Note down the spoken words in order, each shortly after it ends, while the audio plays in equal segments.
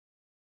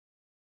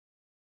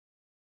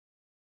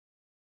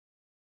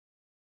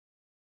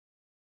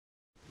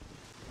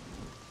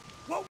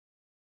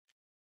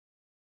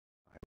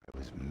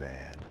was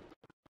mad.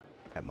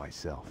 At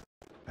myself,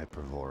 at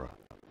Bravura,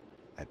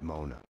 at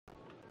Mona.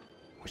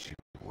 Was she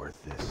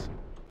worth this?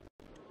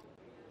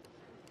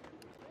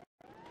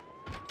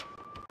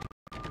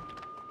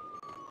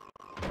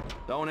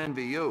 Don't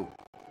envy you.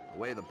 The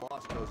way the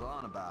boss goes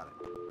on about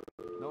it.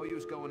 No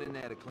use going in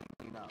there to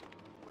clean up.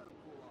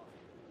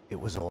 It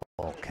was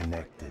all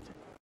connected.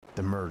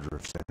 The murder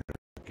of Senator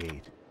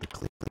Gate, the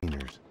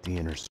cleaners, the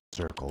inner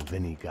circle,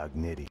 Vinnie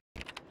Gognitti.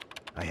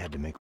 I had to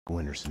make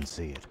Winterson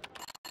see it.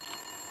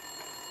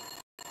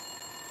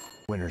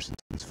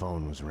 Winterson's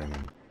phone was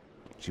ringing.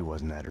 She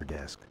wasn't at her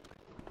desk.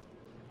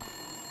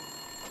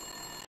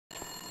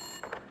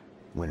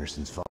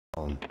 Winterson's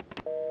phone.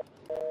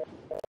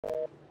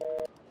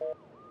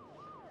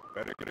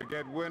 Better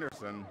get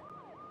Winterson.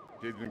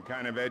 She's been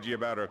kind of edgy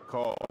about her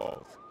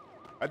calls.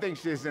 I think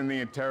she's in the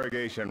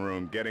interrogation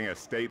room getting a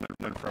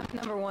statement from...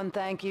 Number one,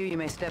 thank you. You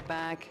may step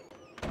back.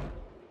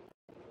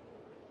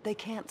 They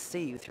can't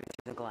see you through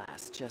the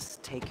glass.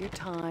 Just take your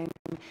time.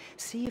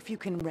 See if you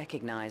can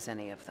recognize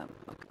any of them,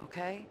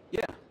 okay?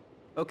 Yeah,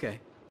 okay.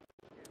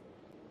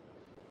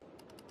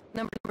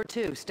 Number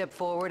two, step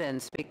forward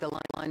and speak the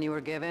line you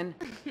were given.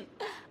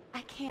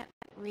 I can't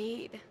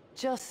read.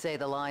 Just say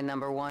the line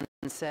number one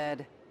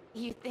said.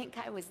 You think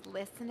I was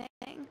listening?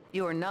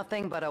 You are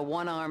nothing but a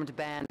one-armed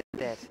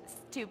bandit.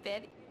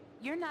 Stupid.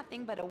 You're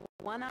nothing but a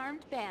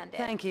one-armed bandit.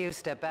 Thank you.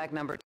 Step back,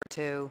 number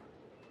two.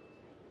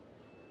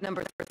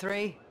 Number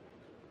three.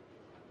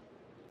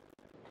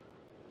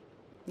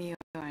 You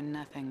are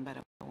nothing but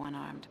a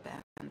one-armed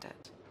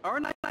bandit.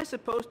 Aren't I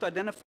supposed to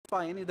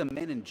identify any of the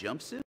men in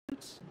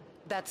jumpsuits?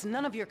 That's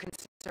none of your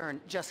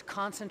concern. Just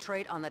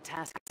concentrate on the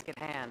task at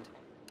hand.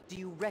 Do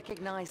you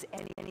recognize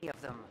any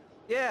of them?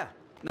 Yeah,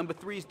 number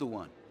three's the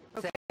one.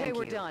 Okay,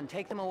 we're done.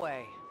 Take them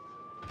away.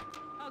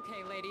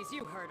 Okay, ladies,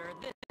 you heard her.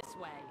 This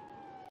way.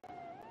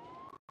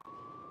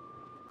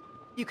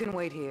 You can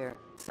wait here.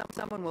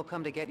 Someone will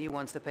come to get you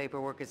once the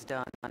paperwork is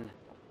done.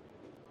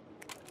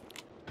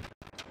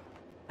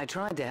 I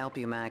tried to help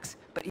you, Max,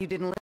 but you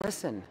didn't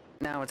listen.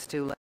 Now it's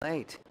too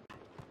late.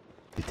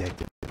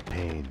 Detective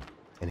Payne,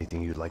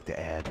 anything you'd like to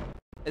add?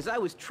 As I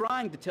was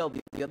trying to tell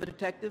the other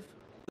detective,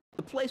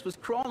 the place was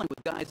crawling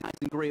with guys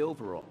in gray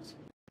overalls.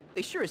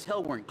 They sure as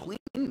hell weren't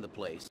cleaning the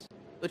place,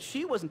 but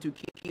she wasn't too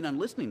keen on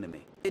listening to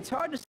me. It's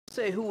hard to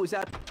say who was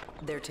out...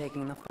 They're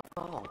taking the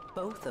fall,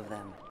 both of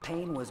them.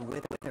 Payne was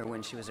with her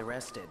when she was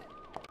arrested.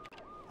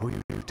 Who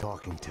are you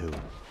talking to?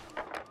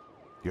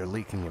 You're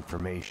leaking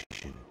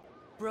information.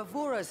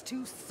 Bravura's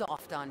too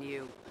soft on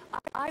you.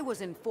 I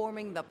was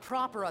informing the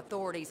proper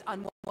authorities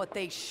on what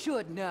they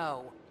should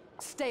know.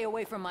 Stay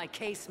away from my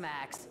case,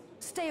 Max.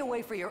 Stay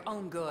away for your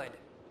own good.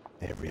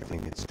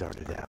 Everything had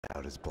started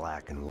out as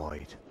black and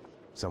white.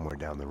 Somewhere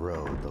down the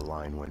road, the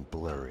line went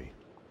blurry.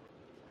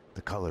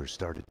 The colors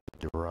started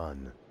to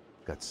run,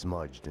 got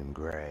smudged and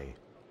gray.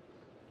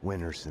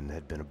 Winterson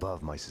had been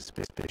above my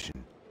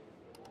suspicion.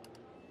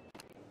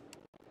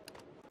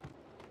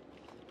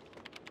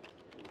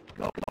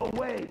 Go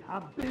away,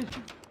 I'm busy.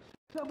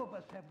 Some of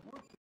us have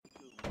work to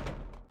do.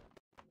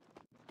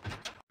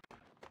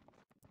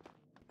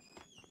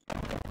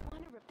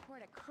 Want to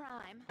report a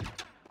crime?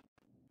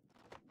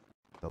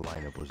 The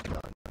lineup was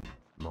done.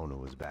 Mona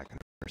was back in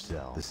her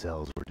cell. The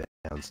cells were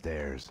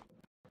downstairs.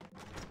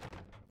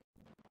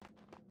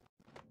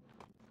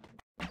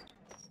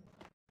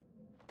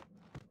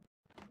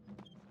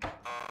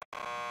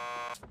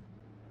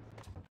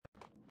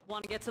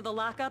 Want to get to the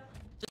lockup?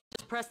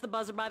 Just press the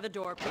buzzer by the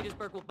door.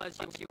 Petersburg will buzz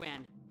you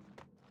in.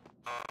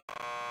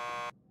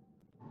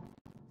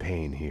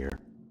 Payne here.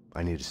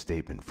 I need a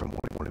statement from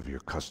one of your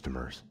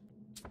customers.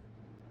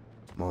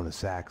 Mona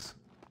Sax.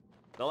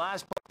 The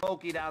last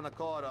pokey down the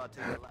corridor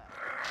to your left.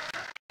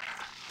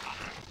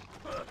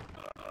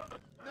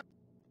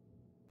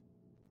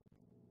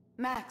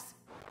 Max,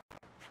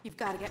 you've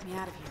got to get me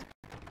out of here.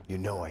 You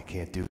know I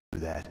can't do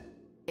that.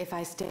 If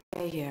I stay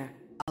here,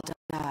 I'll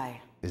die.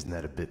 Isn't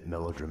that a bit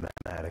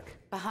melodramatic?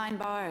 Behind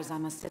bars,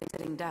 I'm a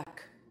sitting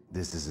duck.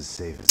 This is as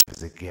safe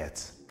as it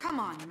gets. Come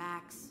on,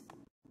 Max.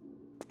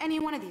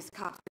 Any one of these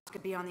cops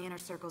could be on the Inner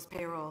Circle's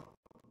payroll.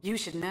 You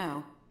should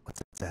know.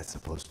 What's that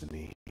supposed to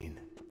mean?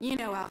 You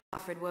know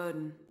Alfred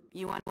Woden.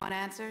 You want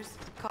answers?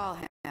 Call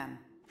him.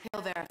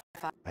 He'll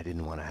verify. I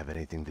didn't want to have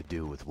anything to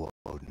do with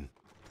Woden.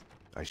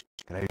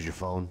 Can I use your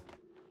phone?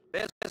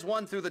 There's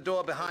one through the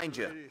door behind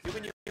you. You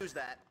can use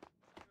that.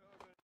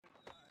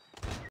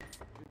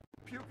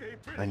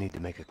 I need to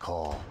make a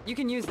call. You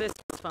can use this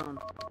phone.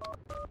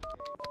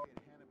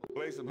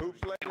 Play some hoops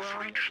later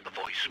on? Reach the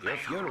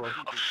voicemail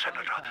of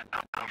Senator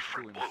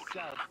Alfred Woden.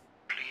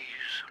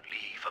 Please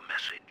leave a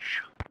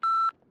message.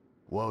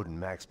 Woden,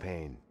 Max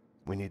Payne.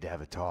 We need to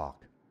have a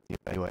talk.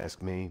 You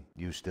ask me,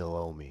 you still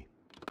owe me.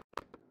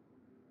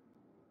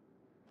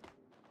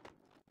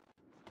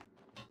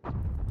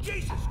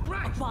 Jesus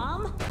Christ! A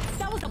bomb?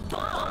 That was a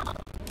bomb!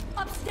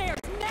 Upstairs,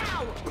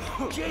 now!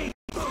 Jesus!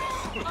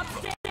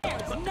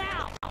 Upstairs,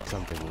 now!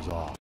 Something was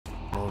off.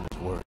 Mona's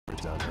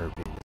words on her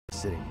being a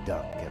sitting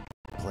duck kept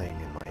playing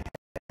in my head.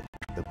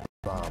 The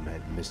bomb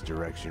had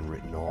misdirection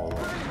written all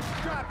over.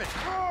 Drop it!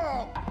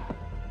 Oh!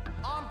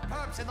 Armed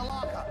perps in the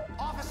locker.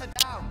 Officer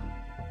down.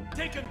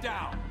 Take him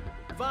down.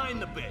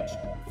 Find the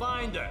bitch.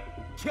 Find her.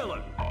 Kill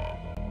her.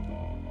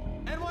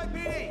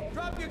 NYPD,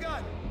 drop your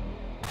gun.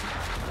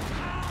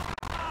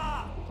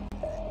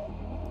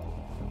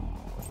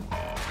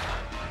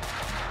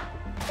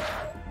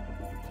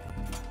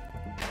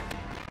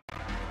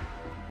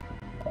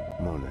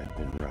 Mona had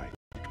been right.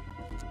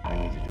 I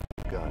needed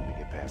a gun to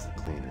get past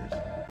the cleaners.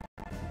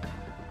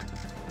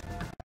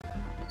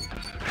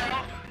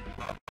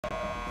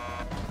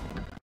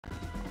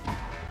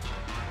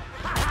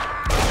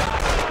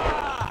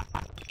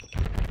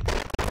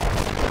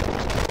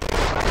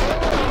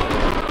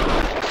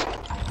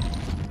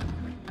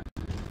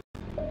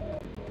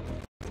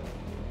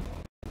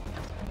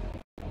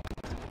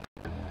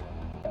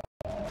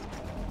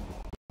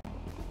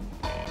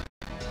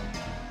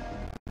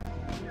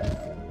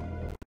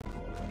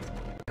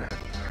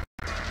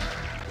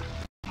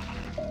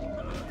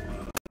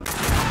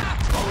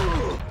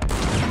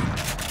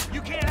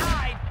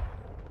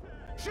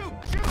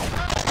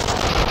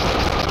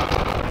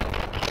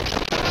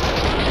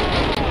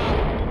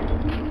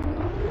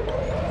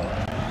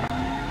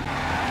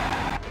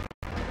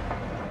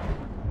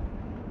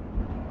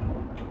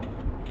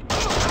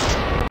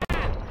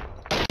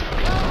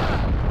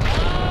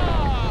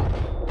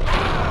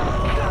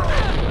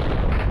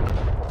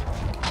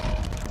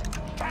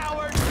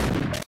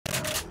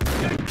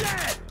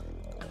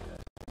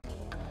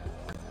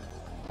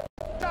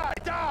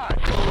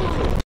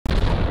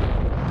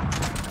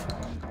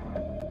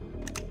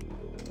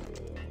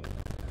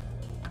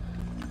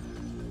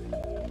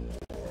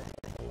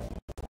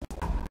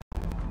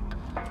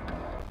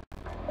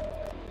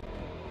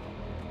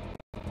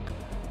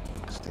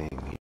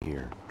 Staying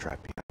here,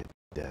 trapped behind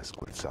the desk,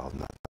 would have solved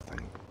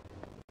nothing.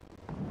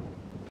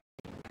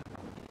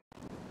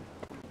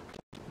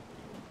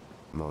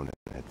 Mona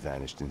had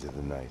vanished into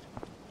the night.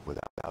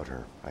 Without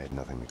her, I had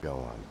nothing to go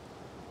on.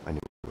 I knew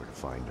where to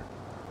find her.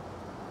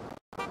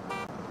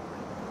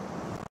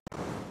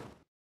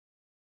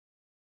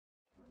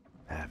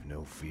 Have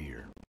no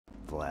fear.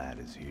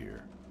 Vlad is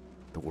here.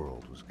 The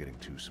world was getting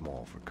too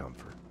small for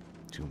comfort.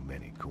 Too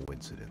many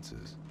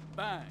coincidences.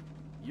 Bang!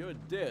 You're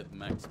dead,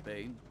 Max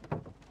Payne.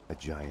 A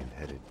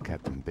giant-headed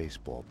Captain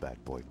Baseball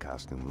bat boy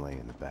costume lay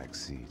in the back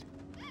seat.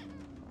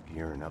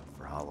 Gearing up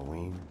for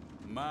Halloween?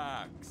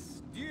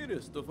 Max,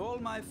 dearest of all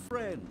my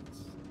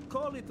friends.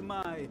 Call it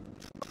my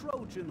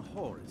Trojan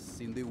horse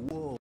in the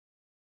war.